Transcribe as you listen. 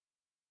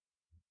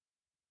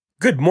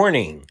Good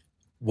morning.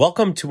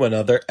 Welcome to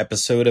another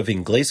episode of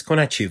Inglés con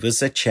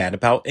Archivos, a chat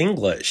about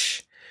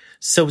English.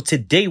 So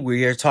today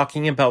we are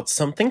talking about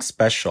something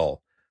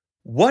special.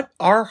 What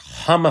are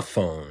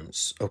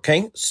homophones?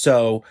 Okay,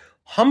 so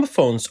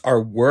homophones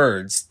are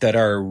words that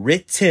are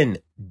written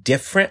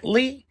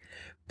differently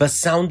but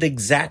sound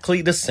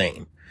exactly the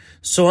same.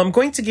 So I'm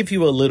going to give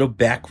you a little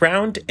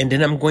background and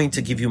then I'm going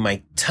to give you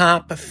my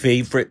top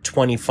favorite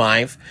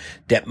 25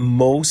 that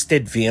most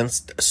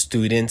advanced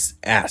students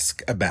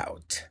ask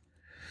about.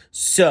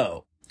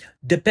 So,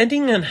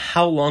 depending on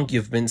how long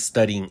you've been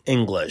studying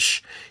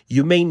English,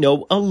 you may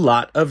know a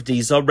lot of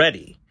these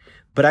already.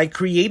 But I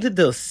created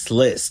this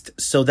list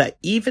so that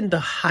even the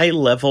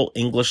high-level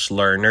English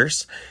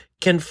learners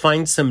can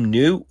find some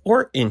new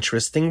or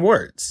interesting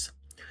words.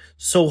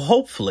 So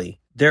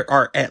hopefully, there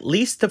are at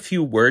least a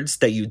few words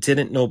that you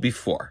didn't know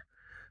before.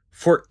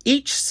 For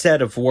each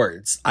set of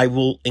words, I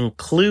will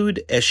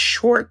include a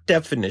short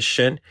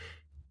definition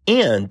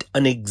and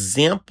an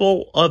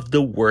example of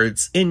the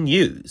words in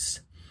use.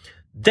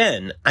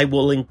 Then I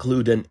will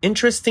include an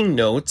interesting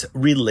note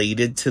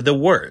related to the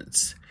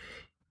words.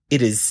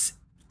 It is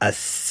a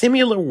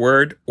similar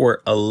word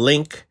or a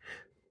link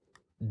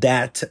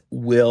that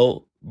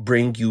will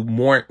bring you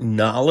more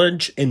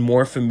knowledge and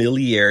more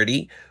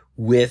familiarity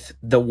with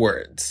the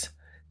words.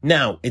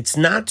 Now, it's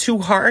not too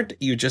hard.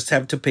 You just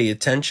have to pay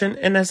attention.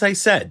 And as I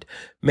said,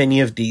 many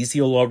of these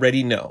you'll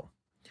already know.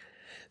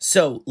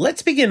 So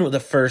let's begin with the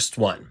first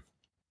one.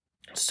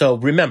 So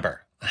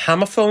remember,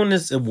 homophone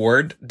is a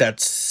word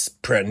that's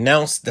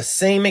pronounced the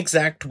same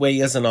exact way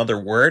as another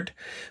word,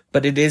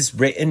 but it is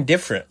written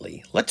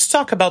differently. Let's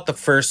talk about the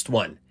first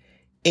one.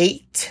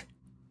 8,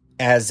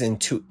 as in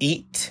to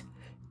eat,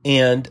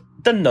 and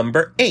the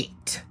number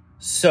 8.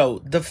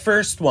 So the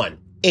first one,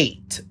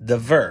 8, the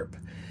verb.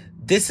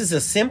 This is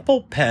a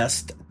simple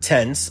past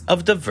tense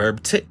of the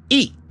verb to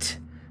eat.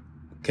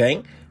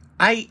 Okay?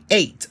 I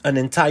ate an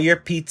entire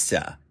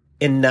pizza.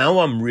 And now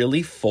I'm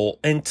really full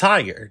and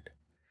tired.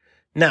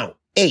 Now,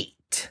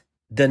 8,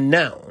 the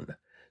noun,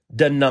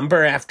 the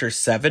number after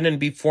 7 and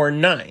before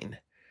 9.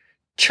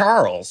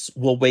 Charles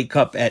will wake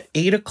up at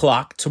 8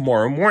 o'clock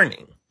tomorrow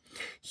morning.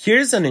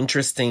 Here's an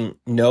interesting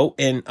note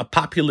and a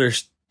popular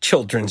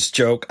children's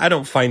joke. I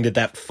don't find it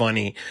that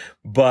funny,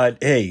 but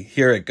hey,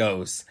 here it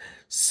goes.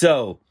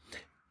 So,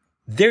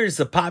 there's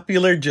a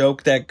popular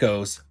joke that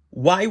goes,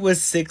 why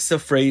was 6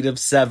 afraid of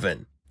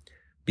 7?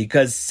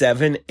 Because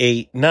 7,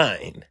 8,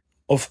 9.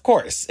 Of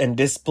course, and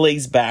this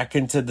plays back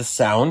into the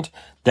sound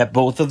that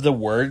both of the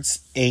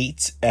words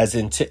 8 as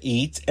in to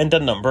eat and the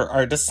number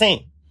are the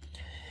same.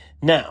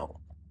 Now,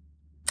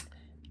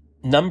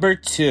 number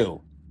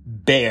 2,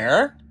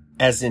 bear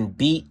as in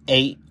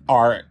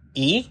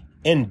B-A-R-E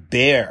and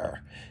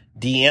bear,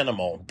 the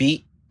animal,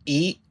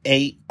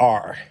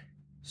 B-E-A-R.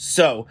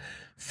 So,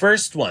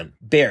 first one,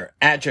 bear,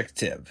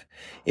 adjective.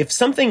 If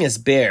something is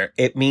bare,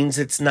 it means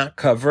it's not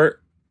covered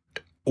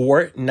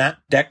or not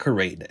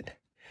decorated.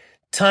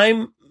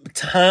 Tom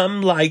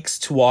likes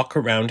to walk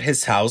around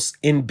his house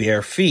in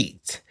bare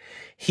feet.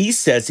 He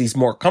says he's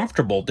more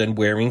comfortable than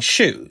wearing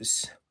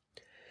shoes.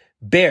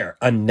 Bear,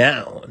 a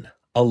noun,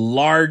 a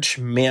large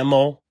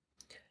mammal.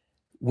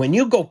 When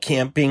you go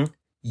camping,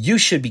 you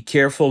should be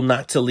careful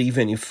not to leave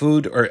any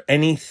food or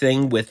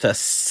anything with a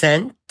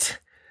scent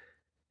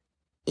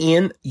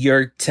in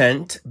your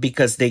tent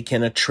because they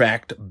can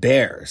attract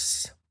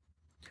bears.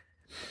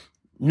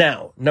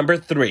 Now, number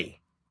 3,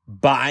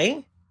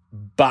 buy,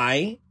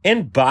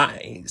 and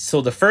buy. So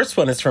the first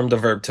one is from the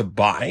verb to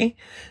buy.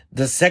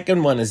 The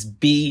second one is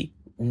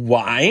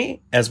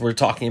B-Y, as we're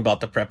talking about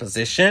the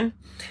preposition.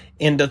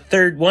 And the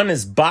third one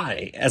is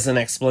buy as an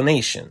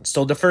explanation.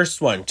 So the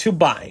first one, to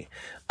buy,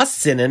 a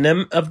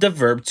synonym of the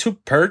verb to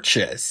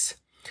purchase.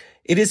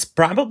 It is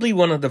probably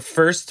one of the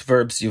first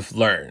verbs you've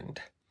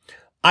learned.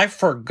 I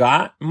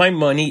forgot my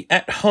money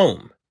at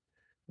home.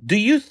 Do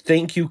you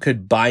think you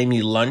could buy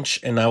me lunch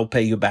and I'll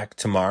pay you back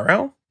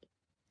tomorrow?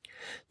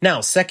 Now,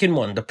 second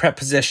one, the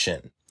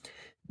preposition.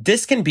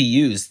 This can be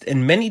used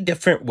in many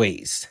different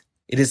ways.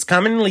 It is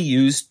commonly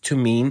used to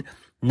mean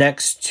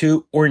next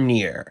to or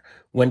near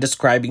when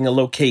describing a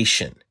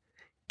location.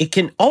 It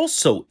can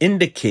also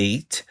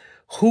indicate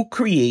who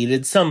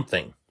created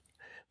something.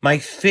 My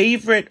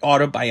favorite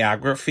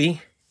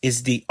autobiography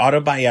is the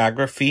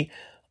autobiography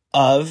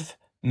of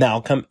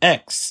Malcolm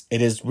X.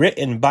 It is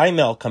written by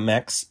Malcolm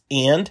X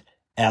and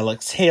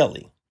Alex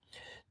Haley.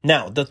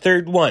 Now, the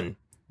third one,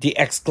 the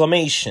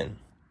exclamation.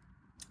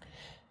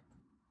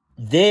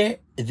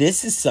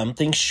 This is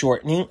something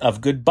shortening of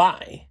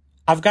goodbye.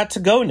 I've got to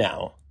go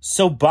now,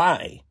 so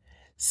bye.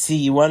 See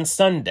you on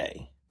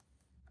Sunday.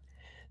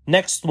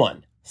 Next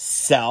one,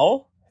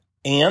 sell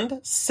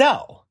and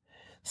sell.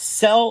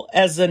 Sell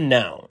as a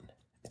noun.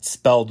 It's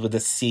spelled with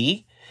a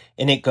C,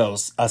 and it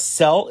goes, a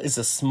cell is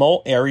a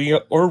small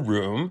area or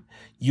room,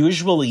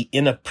 usually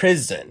in a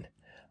prison.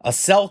 A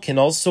cell can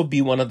also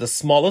be one of the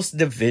smallest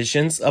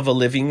divisions of a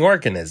living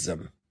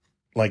organism,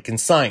 like in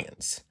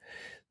science.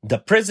 The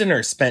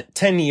prisoner spent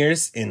 10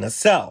 years in a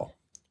cell.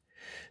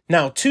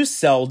 Now, to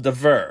sell, the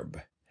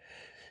verb.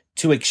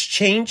 To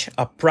exchange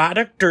a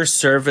product or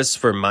service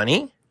for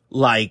money,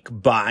 like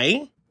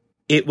buy,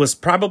 it was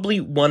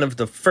probably one of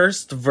the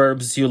first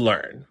verbs you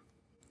learn.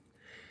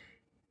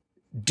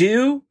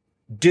 Do,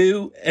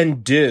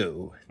 and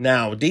do.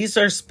 Now, these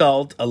are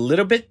spelled a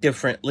little bit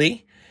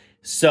differently.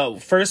 So,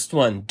 first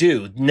one,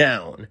 do,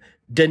 noun.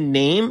 The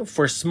name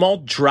for small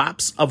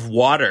drops of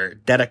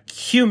water that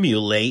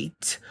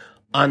accumulate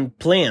on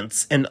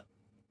plants and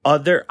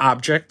other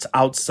objects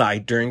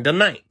outside during the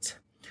night.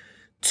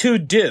 To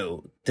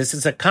do. This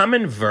is a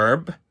common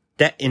verb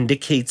that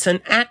indicates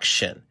an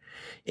action.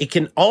 It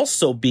can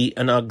also be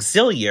an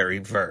auxiliary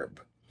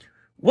verb.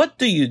 What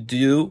do you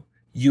do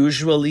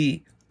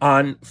usually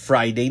on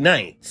Friday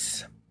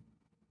nights?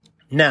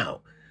 Now,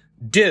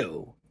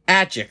 do,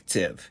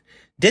 adjective.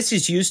 This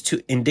is used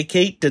to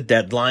indicate the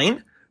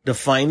deadline, the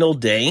final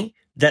day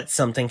that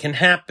something can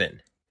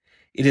happen.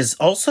 It is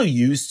also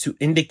used to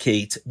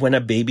indicate when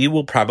a baby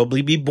will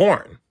probably be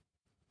born.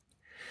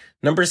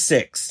 Number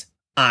 6,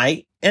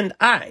 I and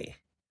I.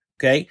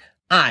 Okay,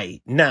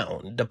 I,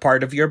 noun, the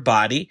part of your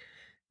body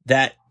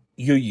that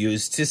you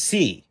use to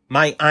see.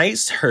 My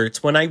eyes hurt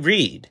when I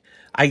read.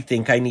 I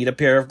think I need a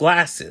pair of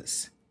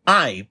glasses.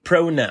 I,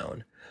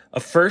 pronoun,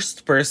 a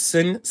first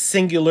person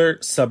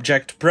singular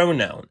subject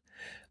pronoun.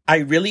 I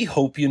really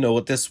hope you know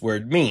what this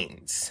word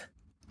means.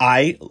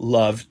 I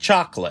love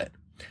chocolate.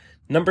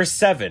 Number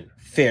 7,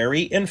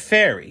 fairy and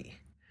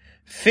fairy.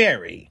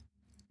 Fairy,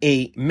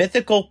 a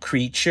mythical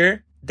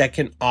creature that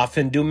can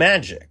often do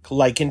magic,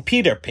 like in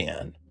Peter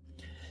Pan.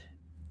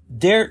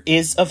 There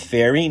is a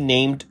fairy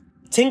named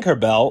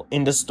Tinkerbell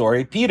in the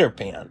story Peter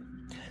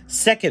Pan.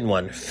 Second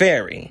one,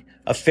 ferry.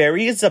 A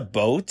ferry is a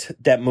boat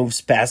that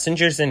moves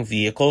passengers and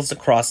vehicles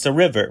across a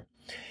river.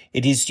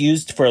 It is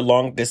used for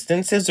long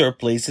distances or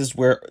places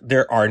where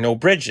there are no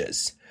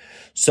bridges.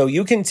 So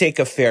you can take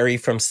a ferry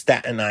from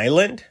Staten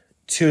Island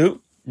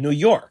to New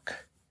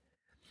York.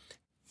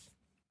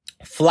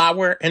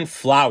 Flour and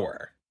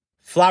flour.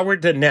 Flour,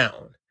 the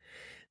noun.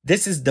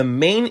 This is the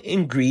main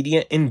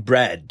ingredient in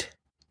bread.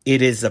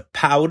 It is a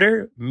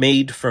powder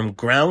made from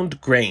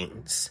ground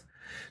grains.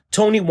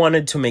 Tony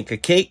wanted to make a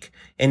cake,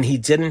 and he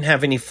didn't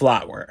have any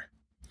flour.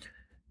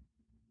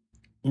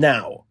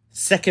 Now,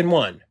 second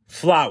one,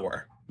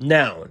 flower,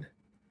 noun.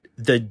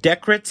 The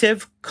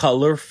decorative,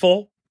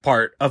 colorful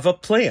part of a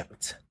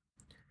plant.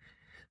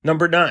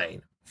 Number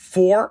 9,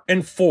 for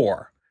and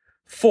for.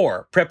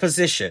 For,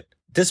 preposition.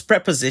 This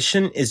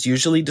preposition is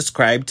usually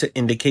described to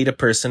indicate a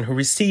person who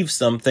receives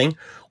something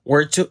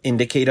or to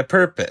indicate a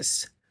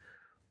purpose.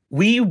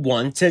 We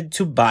wanted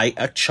to buy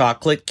a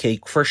chocolate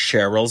cake for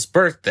Cheryl's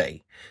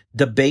birthday.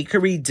 The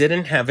bakery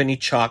didn't have any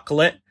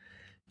chocolate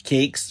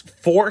cakes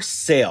for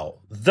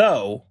sale,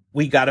 though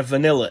we got a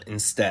vanilla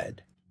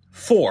instead.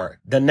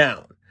 4, the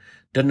noun.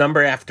 The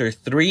number after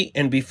 3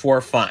 and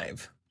before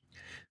 5.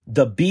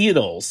 The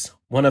Beatles,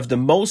 one of the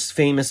most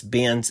famous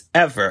bands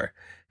ever,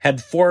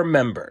 had 4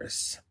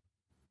 members.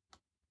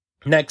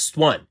 Next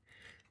one.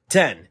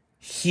 10,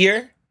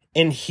 here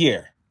and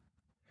here.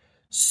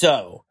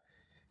 So,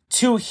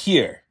 to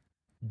hear.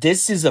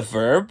 This is a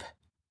verb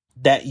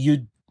that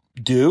you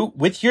do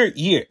with your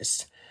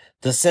ears.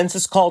 The sense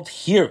is called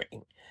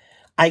hearing.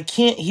 I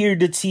can't hear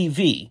the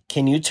TV.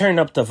 Can you turn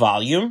up the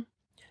volume?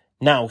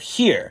 Now,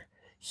 here.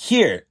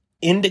 Here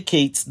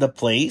indicates the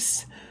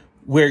place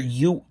where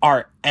you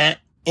are at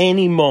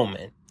any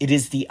moment. It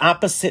is the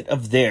opposite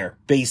of there,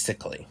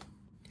 basically.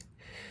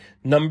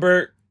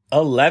 Number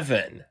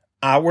 11.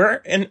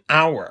 Hour and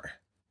hour.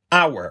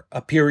 Hour,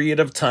 a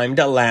period of time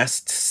that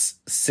lasts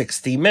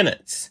 60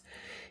 minutes.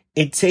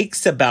 It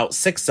takes about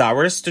 6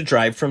 hours to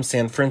drive from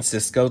San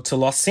Francisco to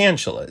Los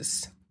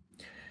Angeles.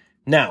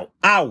 Now,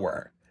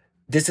 hour.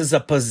 This is a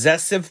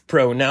possessive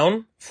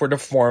pronoun for the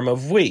form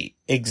of we.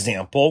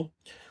 Example,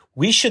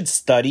 we should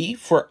study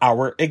for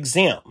our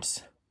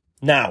exams.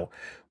 Now,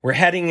 we're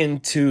heading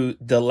into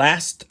the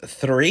last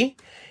 3,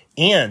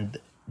 and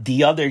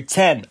the other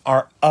 10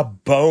 are a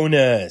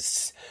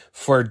bonus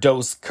for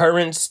those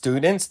current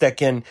students that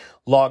can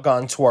log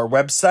on to our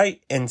website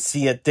and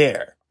see it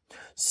there.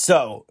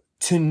 So,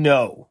 to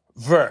know,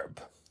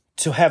 verb,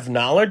 to have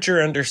knowledge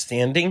or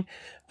understanding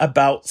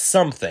about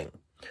something.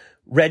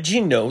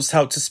 Reggie knows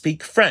how to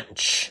speak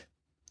French.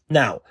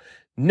 Now,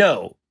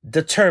 know,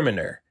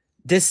 determiner.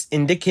 This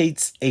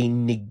indicates a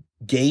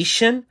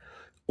negation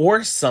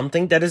or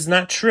something that is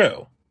not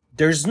true.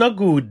 There's no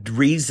good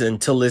reason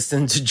to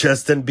listen to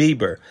Justin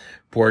Bieber.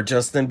 Poor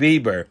Justin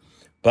Bieber.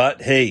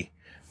 But hey,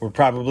 we're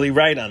probably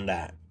right on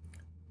that.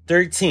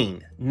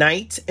 13,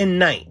 night and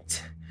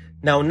night.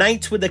 Now,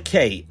 knight with a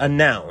K, a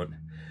noun.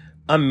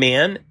 A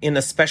man in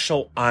a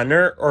special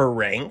honor or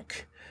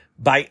rank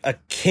by a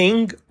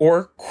king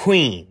or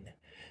queen.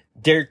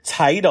 Their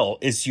title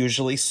is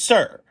usually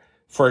Sir.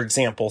 For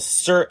example,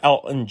 Sir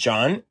Elton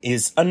John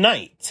is a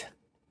knight.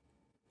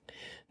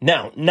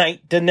 Now,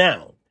 night, the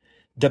noun.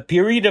 The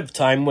period of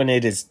time when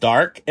it is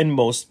dark and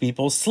most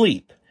people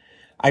sleep.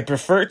 I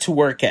prefer to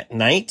work at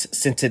night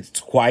since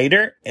it's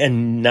quieter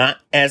and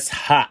not as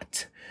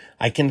hot.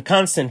 I can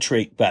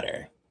concentrate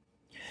better.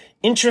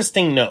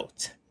 Interesting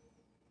note.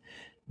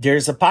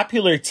 There's a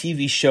popular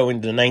TV show in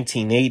the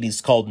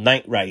 1980s called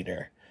Knight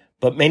Rider,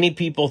 but many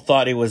people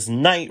thought it was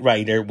Knight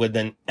Rider with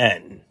an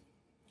N.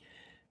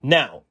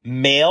 Now,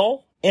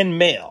 mail and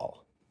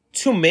mail.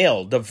 To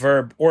mail, the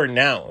verb or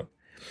noun.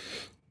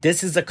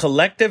 This is a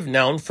collective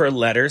noun for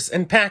letters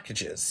and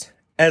packages.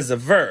 As a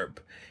verb,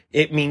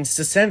 it means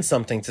to send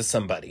something to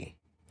somebody.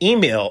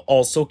 Email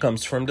also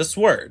comes from this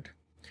word.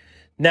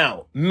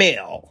 Now,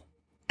 mail,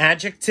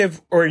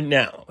 adjective or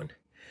noun.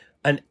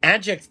 An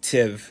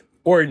adjective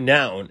or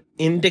noun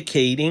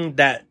indicating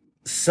that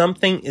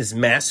something is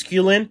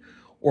masculine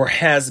or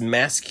has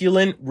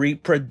masculine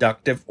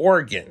reproductive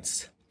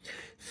organs.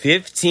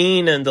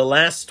 15 and the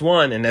last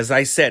one. And as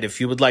I said,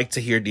 if you would like to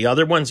hear the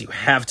other ones, you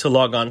have to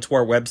log on to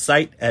our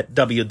website at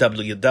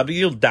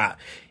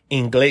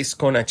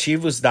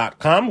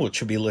www.inglesconachivos.com,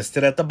 which will be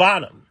listed at the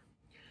bottom.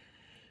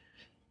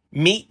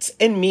 Meat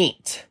and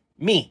meat.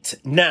 Meat.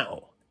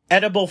 Now,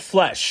 edible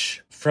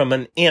flesh from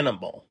an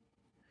animal.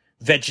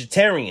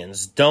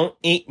 Vegetarians don't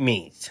eat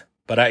meat,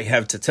 but I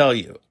have to tell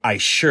you, I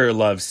sure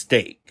love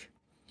steak.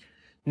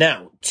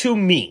 Now, to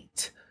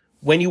meet.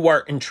 When you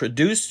are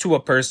introduced to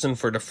a person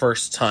for the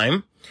first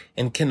time,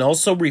 and can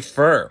also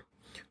refer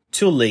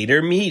to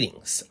later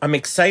meetings. I'm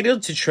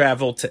excited to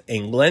travel to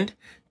England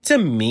to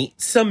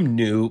meet some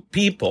new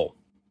people.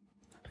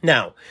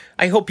 Now,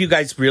 I hope you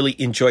guys really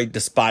enjoyed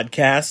this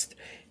podcast.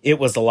 It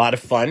was a lot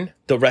of fun.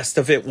 The rest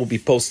of it will be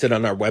posted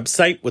on our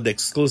website with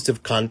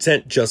exclusive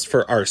content just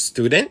for our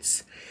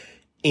students.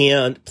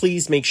 And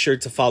please make sure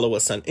to follow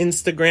us on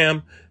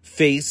Instagram,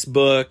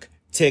 Facebook,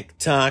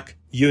 TikTok,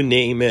 you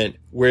name it,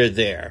 we're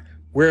there.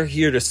 We're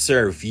here to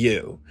serve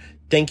you.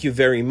 Thank you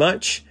very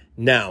much.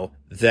 Now,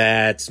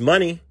 that's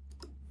money.